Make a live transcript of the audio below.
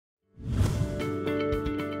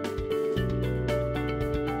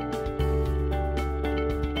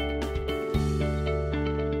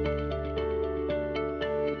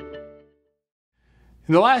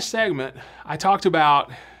In the last segment, I talked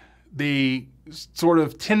about the sort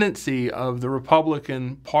of tendency of the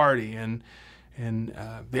Republican Party and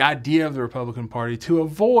the idea of the Republican Party to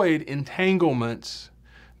avoid entanglements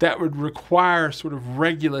that would require sort of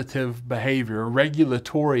regulative behavior,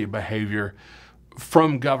 regulatory behavior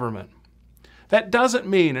from government. That doesn't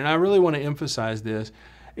mean, and I really want to emphasize this,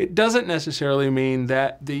 it doesn't necessarily mean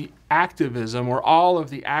that the activism or all of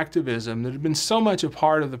the activism that had been so much a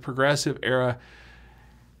part of the progressive era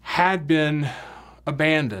had been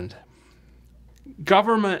abandoned.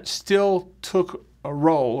 Government still took a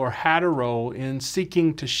role or had a role in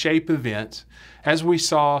seeking to shape events, as we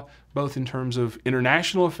saw both in terms of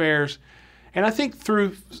international affairs and I think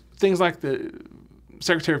through things like the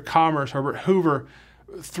Secretary of Commerce, Herbert Hoover,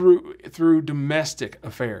 through domestic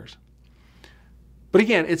affairs. But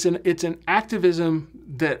again, it's an activism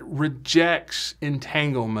that rejects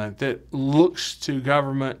entanglement, that looks to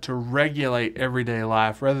government to regulate everyday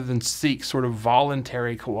life rather than seek sort of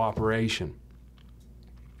voluntary cooperation.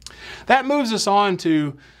 That moves us on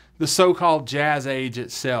to the so-called Jazz Age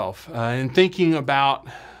itself, and thinking about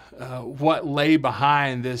what lay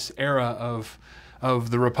behind this era of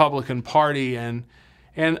the Republican Party and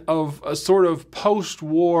of a sort of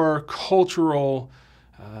post-war cultural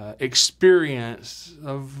experience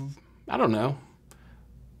of, I don't know,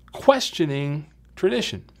 questioning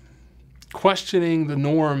tradition, questioning the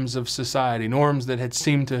norms of society, norms that had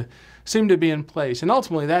seemed to be in place. And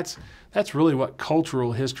ultimately, that's really what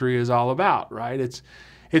cultural history is all about, right?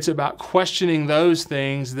 It's about questioning those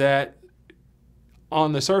things that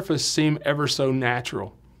on the surface seem ever so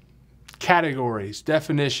natural. Categories,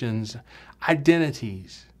 definitions,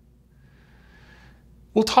 identities.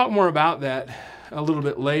 We'll talk more about that a little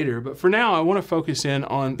bit later, but for now I want to focus in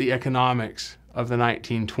on the economics of the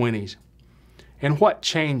 1920s and what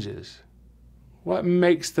changes, what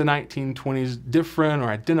makes the 1920s different or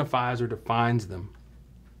identifies or defines them.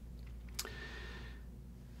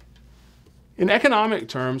 In economic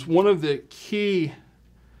terms, one of the key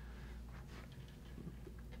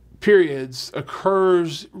periods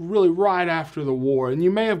occurs really right after the war, and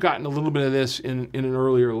you may have gotten a little bit of this in an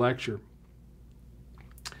earlier lecture.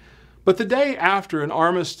 But the day after an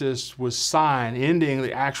armistice was signed, ending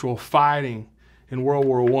the actual fighting in World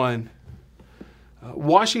War I,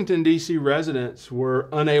 Washington, D.C. residents were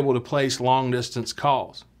unable to place long-distance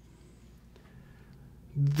calls.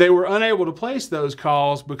 They were unable to place those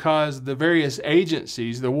calls because the various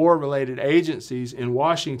agencies, the war-related agencies in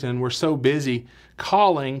Washington, were so busy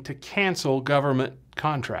calling to cancel government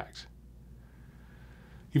contracts.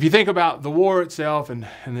 If you think about the war itself and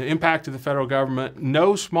the impact of the federal government,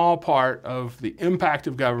 no small part of the impact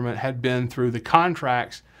of government had been through the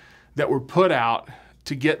contracts that were put out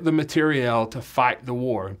to get the materiel to fight the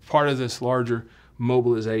war, part of this larger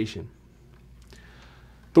mobilization.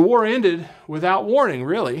 The war ended without warning,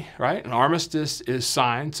 really, right? An armistice is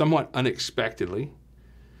signed somewhat unexpectedly.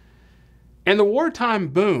 And the wartime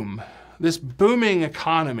boom, this booming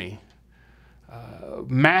economy,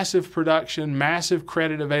 massive production, massive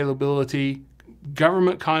credit availability,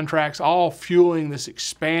 government contracts, all fueling this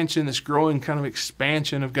expansion, this growing kind of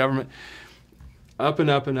expansion of government, up and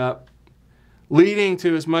up and up, leading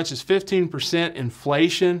to as much as 15%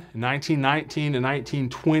 inflation in 1919 to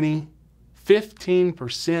 1920.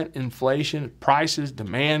 15% inflation, prices,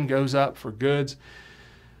 demand goes up for goods.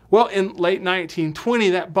 Well, in late 1920,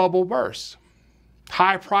 that bubble bursts.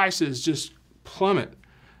 High prices just plummet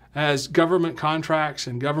as government contracts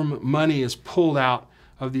and government money is pulled out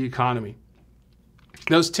of the economy.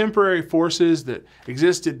 Those temporary forces that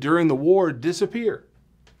existed during the war disappear.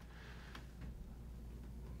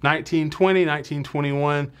 1920,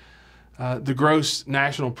 1921, the gross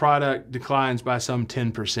national product declines by some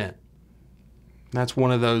 10%. That's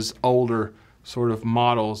one of those older sort of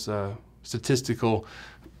models, statistical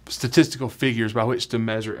figures by which to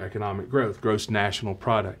measure economic growth, gross national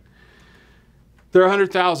product. There are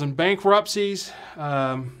 100,000 bankruptcies,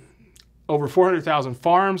 over 400,000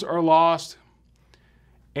 farms are lost,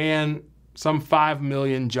 and some 5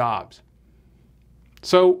 million jobs.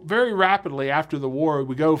 So very rapidly after the war,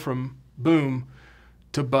 we go from boom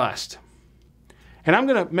to bust. And I'm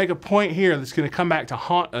going to make a point here that's going to come back to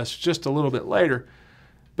haunt us just a little bit later.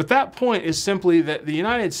 But that point is simply that the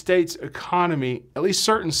United States economy, at least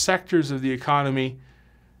certain sectors of the economy,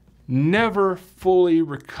 never fully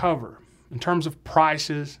recover in terms of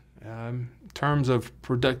prices, in terms of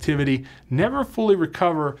productivity, never fully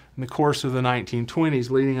recover in the course of the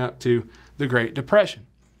 1920s leading up to the Great Depression.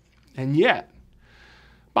 And yet,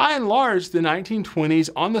 by and large, the 1920s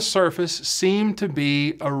on the surface seemed to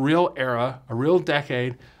be a real era, a real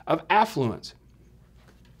decade of affluence.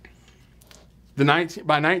 By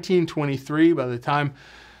 1923, by the time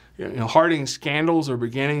Harding scandals are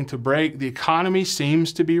beginning to break, the economy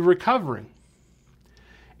seems to be recovering.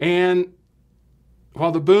 And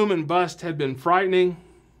while the boom and bust had been frightening,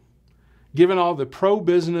 given all the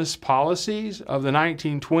pro-business policies of the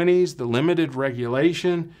 1920s, the limited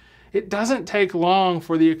regulation, it doesn't take long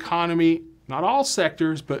for the economy, not all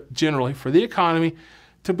sectors, but generally for the economy,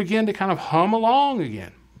 to begin to kind of hum along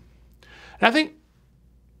again. And I think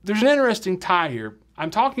there's an interesting tie here. I'm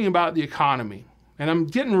talking about the economy, and I'm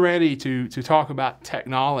getting ready to talk about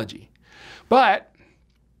technology. But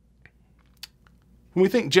when we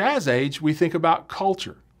think Jazz Age, we think about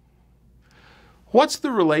culture. What's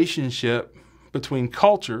the relationship between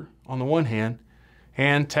culture on the one hand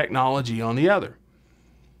and technology on the other?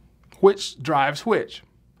 Which drives which?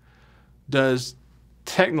 Does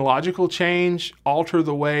technological change alter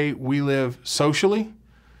the way we live socially?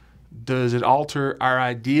 Does it alter our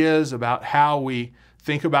ideas about how we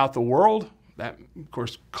think about the world? That, of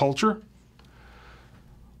course, culture.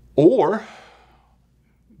 Or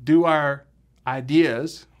do our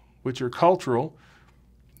ideas, which are cultural,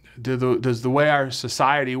 does the way our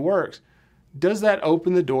society works, does that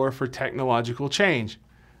open the door for technological change?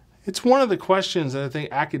 It's one of the questions that I think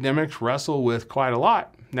academics wrestle with quite a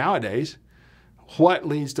lot nowadays. What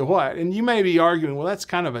leads to what? And you may be arguing, well, that's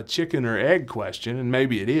kind of a chicken or egg question, and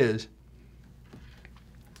maybe it is.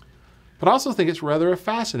 But I also think it's rather a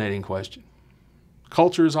fascinating question.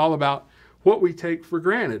 Culture is all about what we take for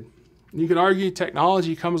granted. You could argue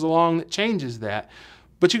technology comes along that changes that.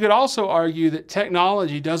 But you could also argue that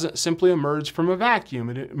technology doesn't simply emerge from a vacuum.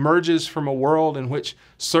 It emerges from a world in which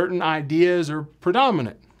certain ideas are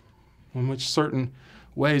predominant, in which certain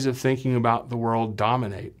ways of thinking about the world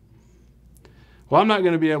dominate. Well, I'm not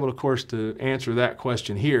going to be able, of course, to answer that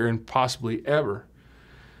question here and possibly ever.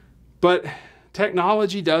 But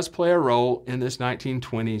technology does play a role in this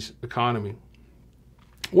 1920s economy.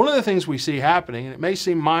 One of the things we see happening, and it may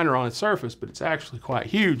seem minor on its surface, but it's actually quite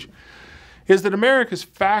huge, is that America's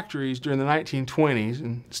factories during the 1920s,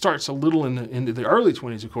 and it starts a little into the early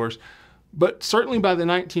 20s, of course, but certainly by the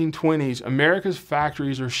 1920s, America's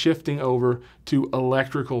factories are shifting over to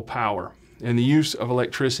electrical power and the use of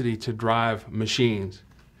electricity to drive machines.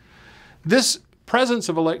 This presence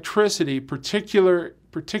of electricity,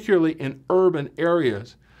 particularly in urban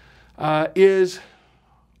areas, is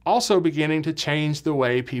also beginning to change the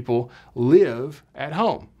way people live at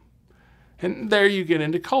home. And there you get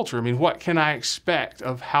into culture. I mean, what can I expect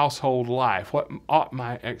of household life? What ought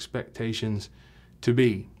my expectations to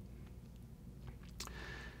be?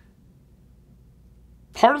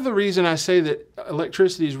 Part of the reason I say that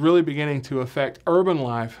electricity is really beginning to affect urban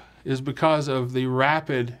life is because of the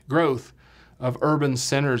rapid growth of urban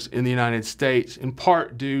centers in the United States, in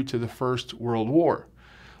part due to the First World War.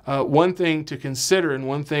 One thing to consider, and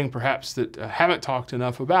one thing perhaps that I haven't talked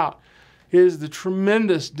enough about, is the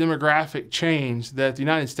tremendous demographic change that the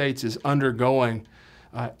United States is undergoing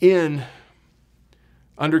in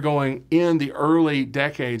the early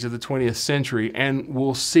decades of the 20th century, and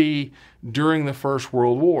we'll see during the First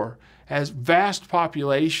World War, as vast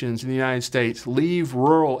populations in the United States leave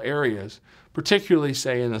rural areas, particularly,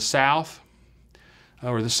 say, in the South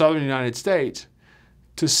or the southern United States,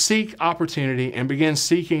 to seek opportunity and begin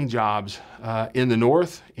seeking jobs in the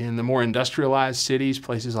North, in the more industrialized cities,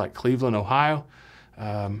 places like Cleveland, Ohio,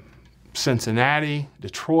 Cincinnati,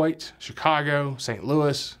 Detroit, Chicago, St.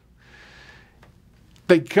 Louis.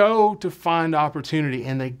 They go to find opportunity,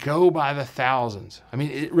 and they go by the thousands. I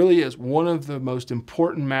mean, it really is one of the most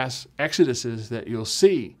important mass exoduses that you'll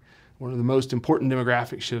see, one of the most important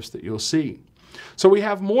demographic shifts that you'll see. So we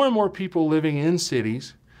have more and more people living in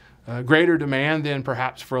cities, greater demand then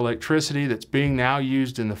perhaps for electricity that's being now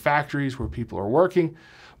used in the factories where people are working,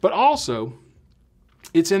 but also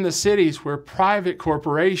it's in the cities where private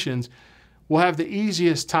corporations will have the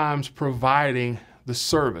easiest times providing the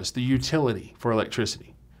service, the utility for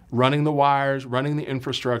electricity, running the wires, running the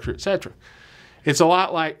infrastructure, etc. It's a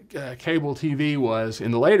lot like cable TV was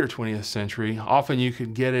in the later 20th century. Often you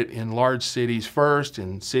could get it in large cities first,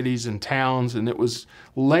 in cities and towns, and it was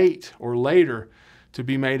late or later to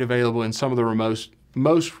be made available in some of the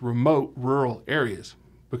most remote rural areas,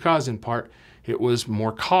 because in part it was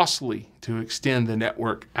more costly to extend the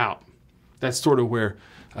network out. That's sort of where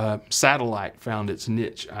satellite found its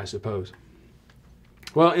niche, I suppose.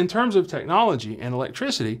 Well, in terms of technology and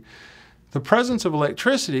electricity, the presence of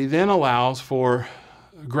electricity then allows for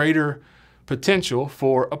greater potential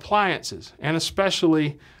for appliances, and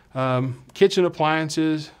especially kitchen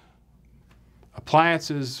appliances,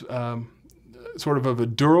 sort of a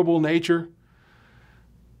durable nature,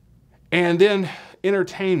 and then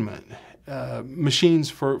entertainment. machines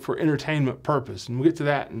for entertainment purpose. And we'll get to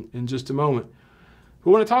that in just a moment.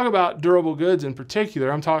 But when I talk about durable goods in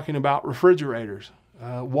particular, I'm talking about refrigerators,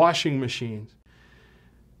 washing machines.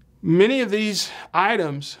 Many of these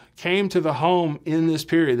items came to the home in this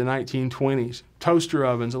period, the 1920s. Toaster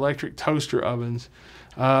ovens, electric toaster ovens,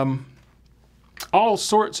 all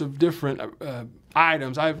sorts of different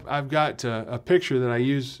items. I've got a picture that I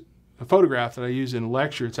use, a photograph that I use in a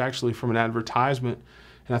lecture. It's actually from an advertisement,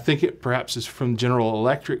 and I think it perhaps is from General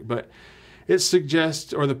Electric, but it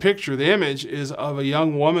suggests, or the picture, the image is of a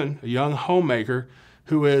young woman, a young homemaker,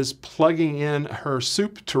 who is plugging in her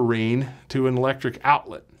soup tureen to an electric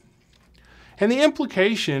outlet. And the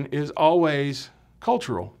implication is always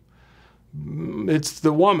cultural. It's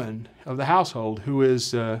the woman of the household who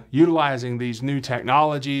is utilizing these new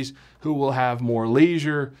technologies, who will have more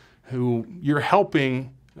leisure, who you're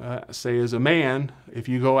helping, say as a man, if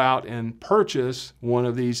you go out and purchase one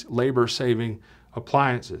of these labor-saving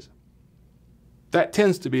appliances. That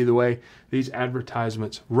tends to be the way these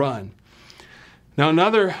advertisements run. Now,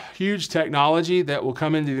 another huge technology that will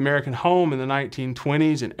come into the American home in the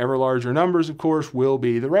 1920s in ever larger numbers, of course, will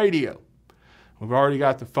be the radio. We've already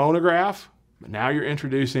got the phonograph, but now you're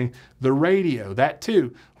introducing the radio. That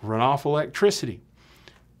too, run off electricity.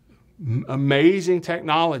 Amazing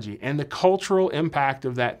technology, and the cultural impact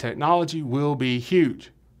of that technology will be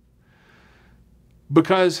huge.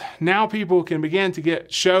 Because now people can begin to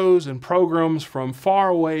get shows and programs from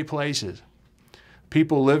faraway places.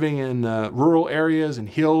 People living in rural areas and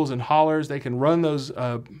hills and hollers, they can run those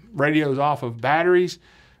radios off of batteries.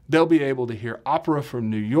 They'll be able to hear opera from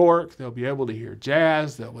New York. They'll be able to hear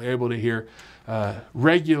jazz. They'll be able to hear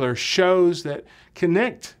regular shows that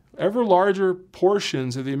connect ever larger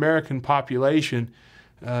portions of the American population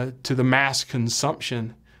to the mass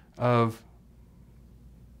consumption of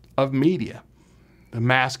media, the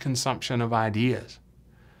mass consumption of ideas,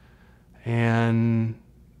 and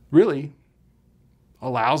really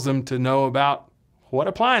allows them to know about what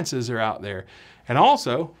appliances are out there, and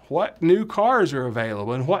also what new cars are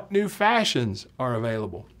available and what new fashions are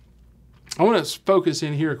available. I want to focus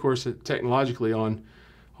in here, of course, technologically on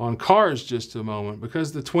cars just a moment,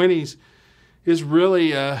 because the 20s is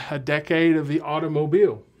really a decade of the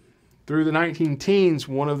automobile. Through the 19-teens,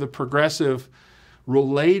 one of the progressive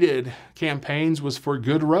related campaigns was for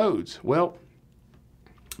good roads. Well,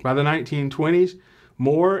 by the 1920s,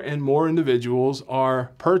 more and more individuals are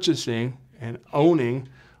purchasing and owning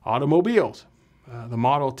automobiles. The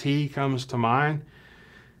Model T comes to mind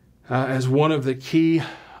as one of the key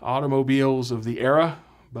automobiles of the era,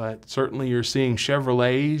 but certainly you're seeing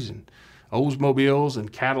Chevrolets and Oldsmobiles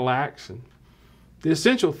and Cadillacs. And the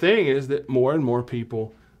essential thing is that more and more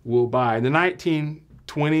people will buy. The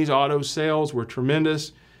 1920s auto sales were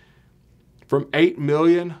tremendous. From 8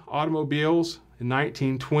 million automobiles in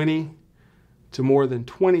 1920 to more than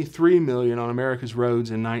 23 million on America's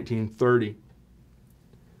roads in 1930.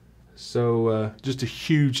 So just a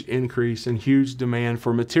huge increase and huge demand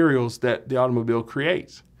for materials that the automobile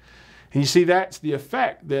creates. And you see, that's the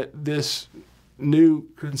effect that this new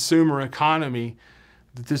consumer economy,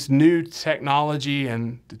 that this new technology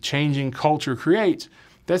and the changing culture creates.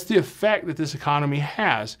 That's the effect that this economy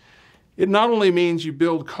has. It not only means you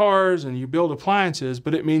build cars and you build appliances,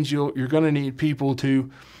 but it means you're going to need people to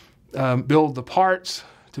build the parts,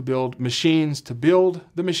 to build machines, to build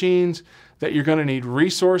the machines, that you're going to need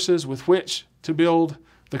resources with which to build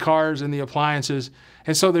the cars and the appliances.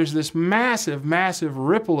 And so there's this massive, massive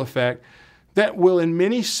ripple effect that will, in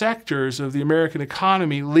many sectors of the American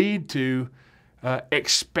economy, lead to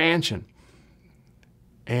expansion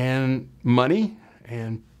and money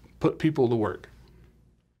and put people to work.